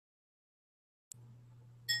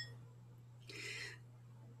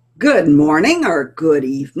Good morning or good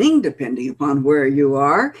evening, depending upon where you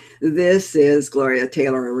are. This is Gloria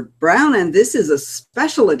Taylor Brown, and this is a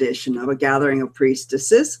special edition of A Gathering of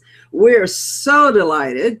Priestesses. We're so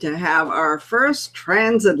delighted to have our first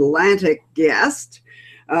transatlantic guest,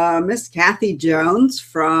 Miss Kathy Jones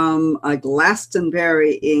from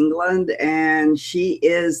Glastonbury, England, and she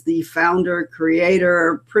is the founder,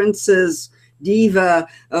 creator, princess, diva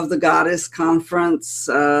of the Goddess Conference.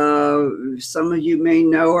 Some of you may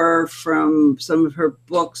know her from some of her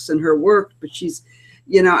books and her work, but she's,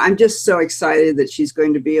 I'm just so excited that she's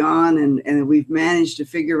going to be on, and we've managed to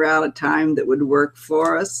figure out a time that would work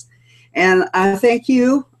for us. And I thank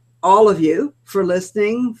you, all of you, for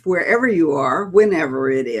listening wherever you are,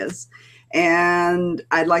 whenever it is. And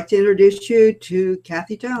I'd like to introduce you to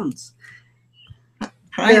Kathy Jones.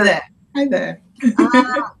 Hi there. Hi there.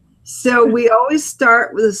 So we always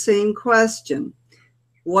start with the same question.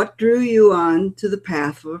 What drew you on to the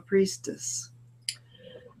path of a priestess?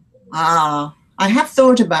 I have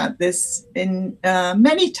thought about this in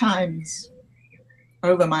many times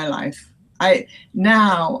over my life. My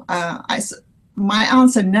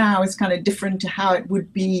answer now is kind of different to how it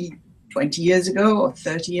would be 20 years ago or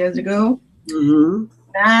 30 years ago. Mm-hmm.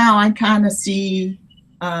 Now I kind of see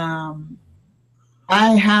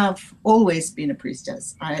I have always been a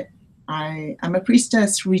priestess. I am a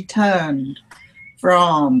priestess returned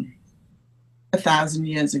from 1,000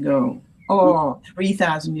 years ago, or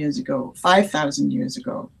 3,000 years ago, 5,000 years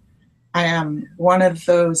ago. I am one of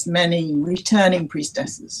those many returning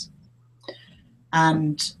priestesses.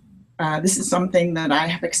 And this is something that I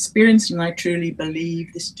have experienced, and I truly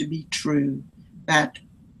believe this to be true, that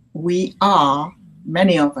we are,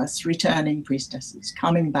 many of us, returning priestesses,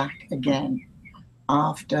 coming back again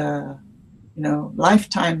after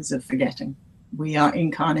lifetimes of forgetting. We are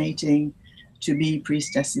incarnating to be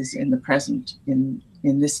priestesses in the present, in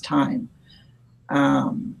this time.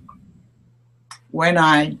 When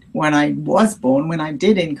I was born, when I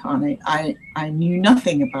did incarnate, I knew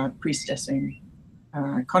nothing about priestessing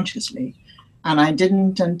consciously, and I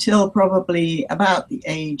didn't until probably about the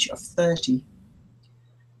age of 30,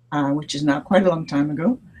 which is now quite a long time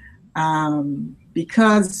ago.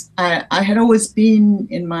 Because I had always been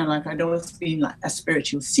in my life, I'd always been like a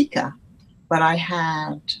spiritual seeker, but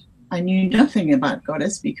I knew nothing about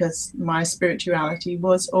Goddess because my spirituality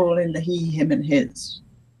was all in the he, him, and his.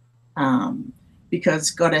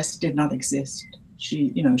 Because Goddess did not exist. She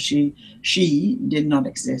did not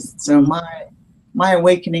exist. So my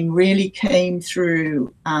awakening really came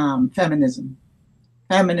through feminism.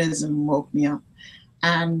 Feminism woke me up,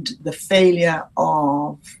 and the failure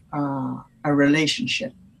of a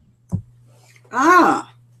relationship. Yeah.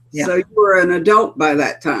 So you were an adult by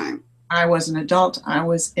that time. I was an adult. I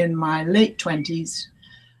was in my late 20s.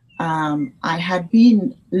 I had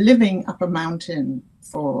been living up a mountain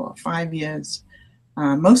for 5 years,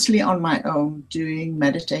 mostly on my own, doing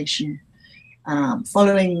meditation,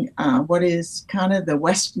 following what is kind of the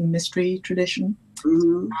Western mystery tradition,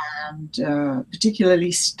 Mm-hmm. and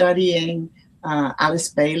particularly studying Alice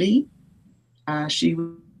Bailey. She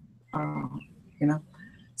was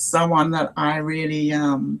someone that I really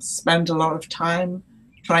spent a lot of time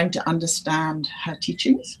trying to understand her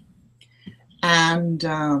teachings. And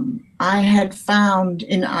I had found,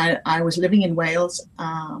 I was living in Wales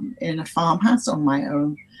in a farmhouse on my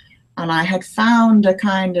own, and I had found a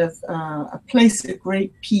kind of a place of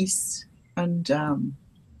great peace and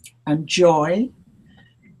joy.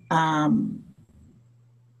 And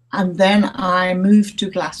then I moved to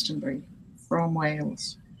Glastonbury from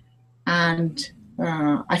Wales, and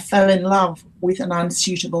I fell in love with an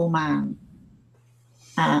unsuitable man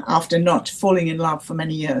after not falling in love for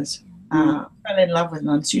many years. Fell in love with an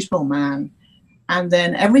unsuitable man, and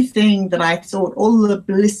then everything that I thought, all the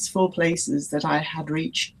blissful places that I had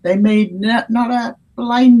reached, they made not a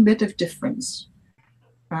blind bit of difference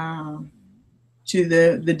to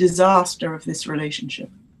the disaster of this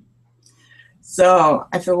relationship. So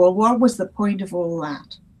I thought, well, what was the point of all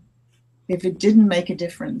that if it didn't make a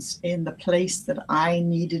difference in the place that I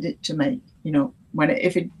needed it to make?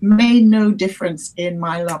 If it made no difference in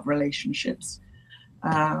my love relationships,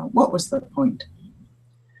 what was the point?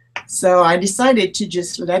 So I decided to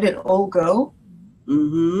just let it all go.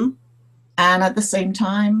 Mm-hmm. And at the same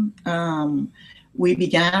time, we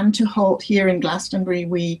began to hold here in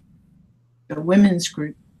Glastonbury, a women's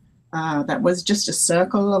group that was just a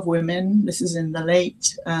circle of women. This is in the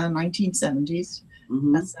late 1970s.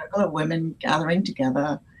 Mm-hmm. A circle of women gathering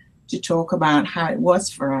together to talk about how it was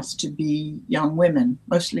for us to be young women.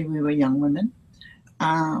 Mostly we were young women.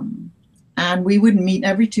 And we would meet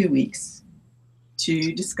every 2 weeks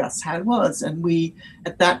to discuss how it was. And we,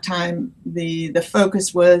 at that time, the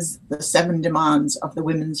focus was the 7 demands of the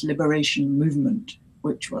women's liberation movement,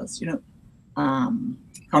 which was,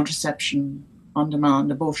 contraception on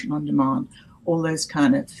demand, abortion on demand, all those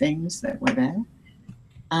kind of things that were there.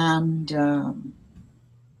 And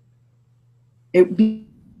it would be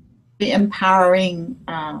an empowering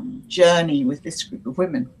journey with this group of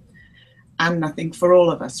women. And I think for all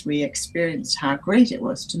of us, we experienced how great it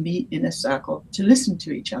was to meet in a circle, to listen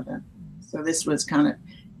to each other. So this was kind of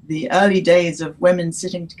the early days of women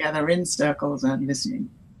sitting together in circles and listening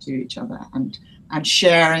to each other and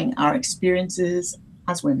sharing our experiences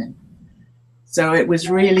as women. So it was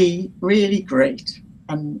really, really great.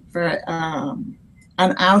 And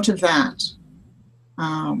out of that,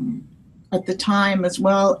 at the time as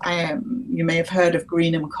well, you may have heard of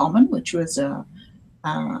Greenham Common, which was a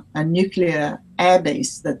nuclear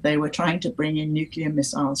airbase that they were trying to bring in nuclear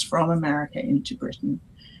missiles from America into Britain.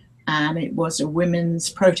 And it was a women's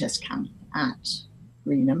protest camp at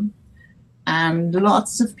Greenham. And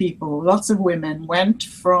lots of people, lots of women went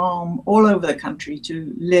from all over the country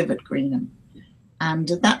to live at Greenham. And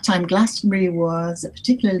at that time, Glastonbury was a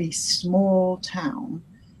particularly small town,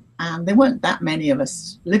 and there weren't that many of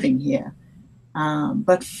us living here.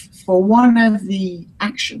 But for one of the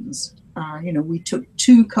actions, we took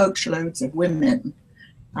 2 coachloads of women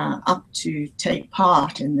up to take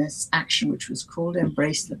part in this action, which was called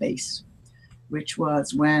Embrace the Base, which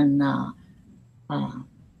was when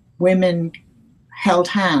women held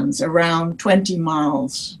hands around 20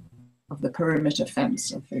 miles of the perimeter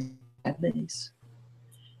fence of the base.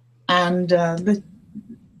 And the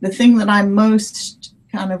thing that I most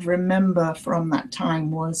kind of remember from that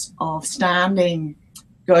time was of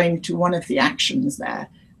going to one of the actions there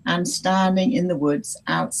and standing in the woods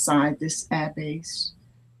outside this airbase.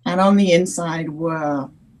 And on the inside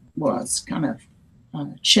was kind of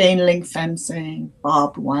chain link fencing,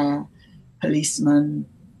 barbed wire, policemen,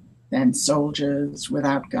 then soldiers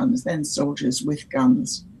without guns, then soldiers with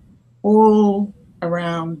guns, all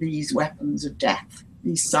around these weapons of death,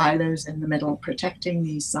 these silos in the middle, protecting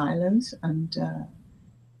these silos. And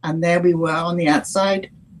there we were on the outside,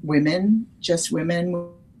 women, just women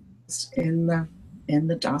in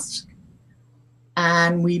the dusk.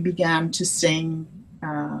 And we began to sing,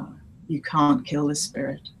 "You can't kill the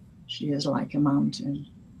spirit. She is like a mountain,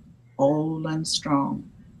 old and strong.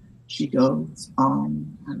 She goes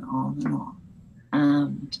on and on and on."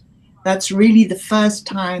 And that's really the first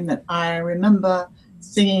time that I remember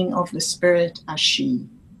singing of the spirit as she.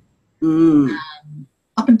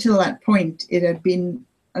 Up until that point, it had been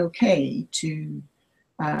okay to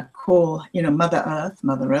call, Mother Earth.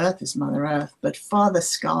 Mother Earth is Mother Earth, but Father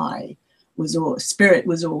Sky spirit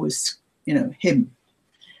was always, him.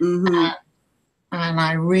 And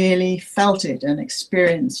I really felt it and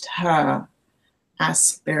experienced her as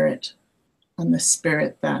spirit, and the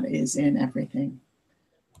spirit that is in everything.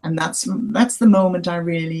 And that's the moment I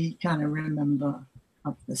really kind of remember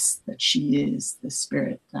of this, that she is the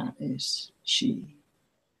spirit that is she.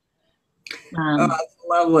 That's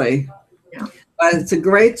lovely. Yeah. It's a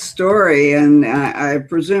great story, and I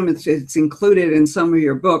presume it's included in some of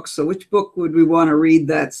your books. So which book would we want to read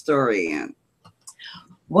that story in?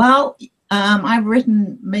 Well, I've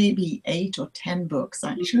written maybe 8 or 10 books,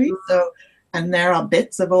 actually. So, and there are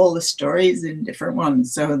bits of all the stories in different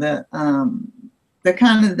ones. So I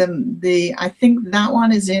think that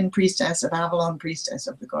one is in Priestess of Avalon, Priestess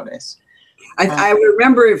of the Goddess. I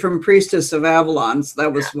remember it from Priestess of Avalon. So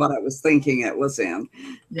that was what I was thinking it was in.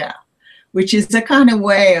 Yeah, which is a kind of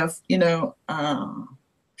way of,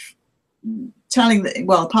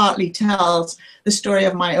 partly tells the story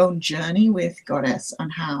of my own journey with Goddess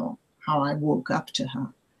and how I woke up to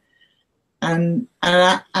her. And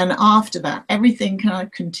after that, everything kind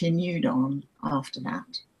of continued on after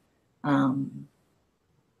that.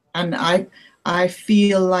 And I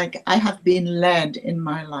feel like I have been led in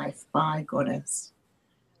my life by Goddess,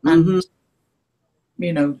 and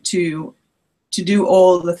to do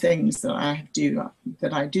all the things that I do.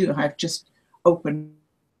 I've just opened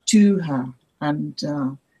to her,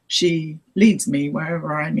 and she leads me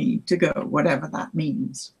wherever I need to go, whatever that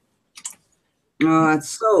means. Oh, that's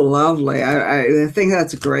so lovely. I think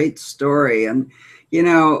that's a great story, and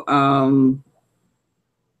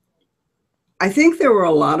I think there were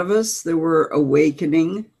a lot of us that were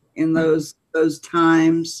awakening in those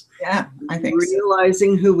times. Yeah, I think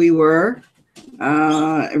realizing who we were,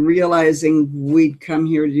 realizing we'd come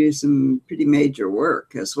here to do some pretty major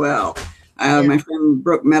work as well. My friend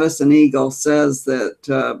Brooke Medicine Eagle says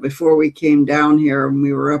that before we came down here and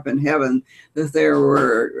we were up in heaven, that there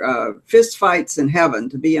were fist fights in heaven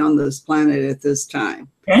to be on this planet at this time.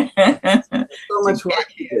 So much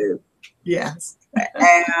work to do. Yes.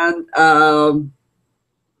 And a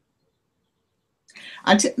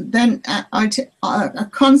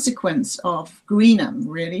consequence of Greenham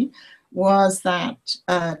really was that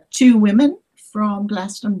 2 women from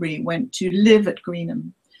Glastonbury went to live at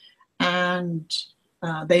Greenham, and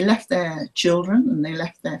they left their children and they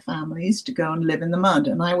left their families to go and live in the mud.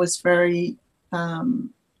 And I was very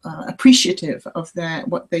appreciative of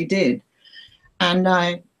what they did, and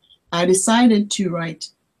I decided to write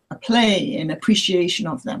a play in appreciation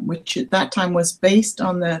of them, which at that time was based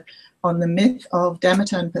on the myth of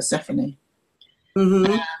Demeter and Persephone.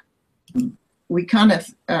 mm-hmm. We kind of,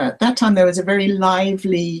 at that time there was a very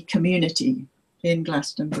lively community in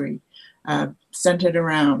Glastonbury, centered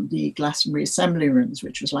around the Glastonbury Assembly Rooms,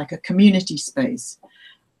 which was like a community space.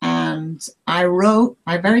 And I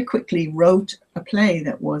very quickly wrote a play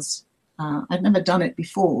that was, I'd never done it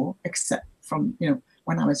before, except from,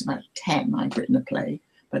 when I was about 10, I'd written a play,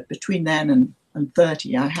 but between then and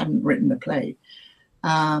 30, I hadn't written a play.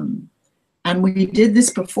 And we did this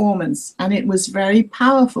performance, and it was very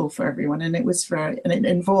powerful for everyone, and it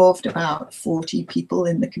involved about 40 people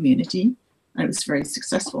in the community, and it was very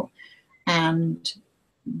successful. And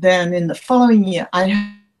then in the following year, I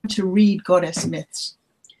had to read goddess myths,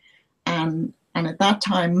 and at that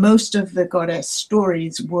time, most of the goddess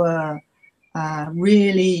stories were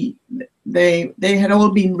really, they had all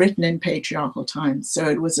been written in patriarchal times, so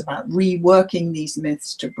it was about reworking these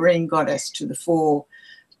myths to bring goddess to the fore,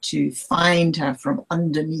 to find her from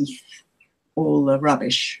underneath all the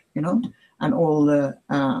rubbish, and all the,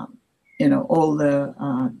 all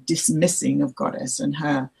the dismissing of goddess and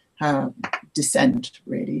her descent,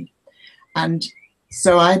 really. And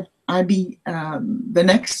so the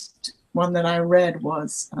next one that I read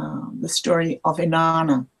was the story of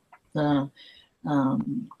Inanna, the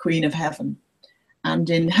Queen of Heaven. And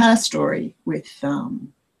in her story with,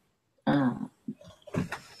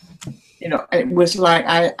 it was like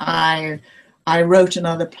I wrote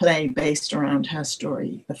another play based around her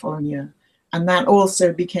story the following year, and that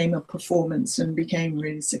also became a performance and became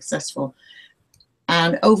really successful.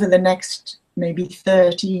 And over the next maybe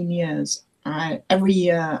 13 years, every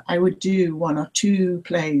year I would do 1 or 2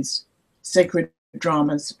 plays, sacred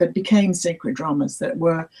dramas, that became sacred dramas that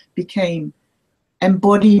became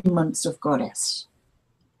embodiments of goddess,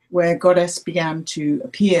 where goddess began to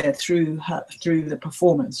appear through the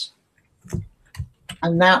performers.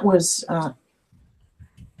 And that was a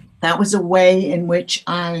way in which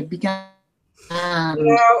I began.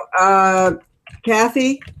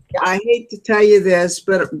 Kathy, yeah. I hate to tell you this,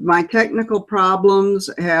 but my technical problems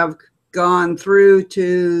have gone through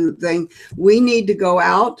to we need to go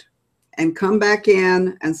out and come back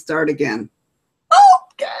in and start again.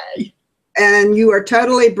 Okay. And you are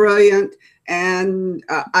totally brilliant. And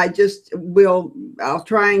I'll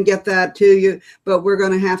try and get that to you, but we're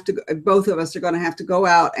going to have to, both of us are going to have to go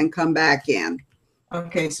out and come back in.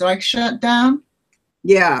 Okay, so I shut down?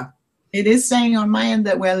 Yeah. It is saying on my end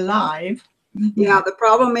that we're live. Yeah, the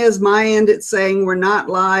problem is my end, it's saying we're not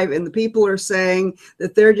live, and the people are saying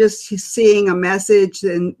that they're just seeing a message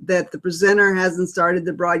and that the presenter hasn't started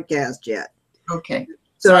the broadcast yet. Okay,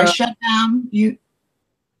 so I shut down.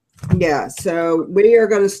 Yeah, so we are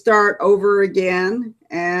going to start over again,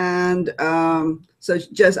 and so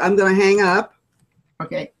I'm going to hang up.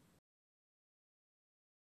 Okay.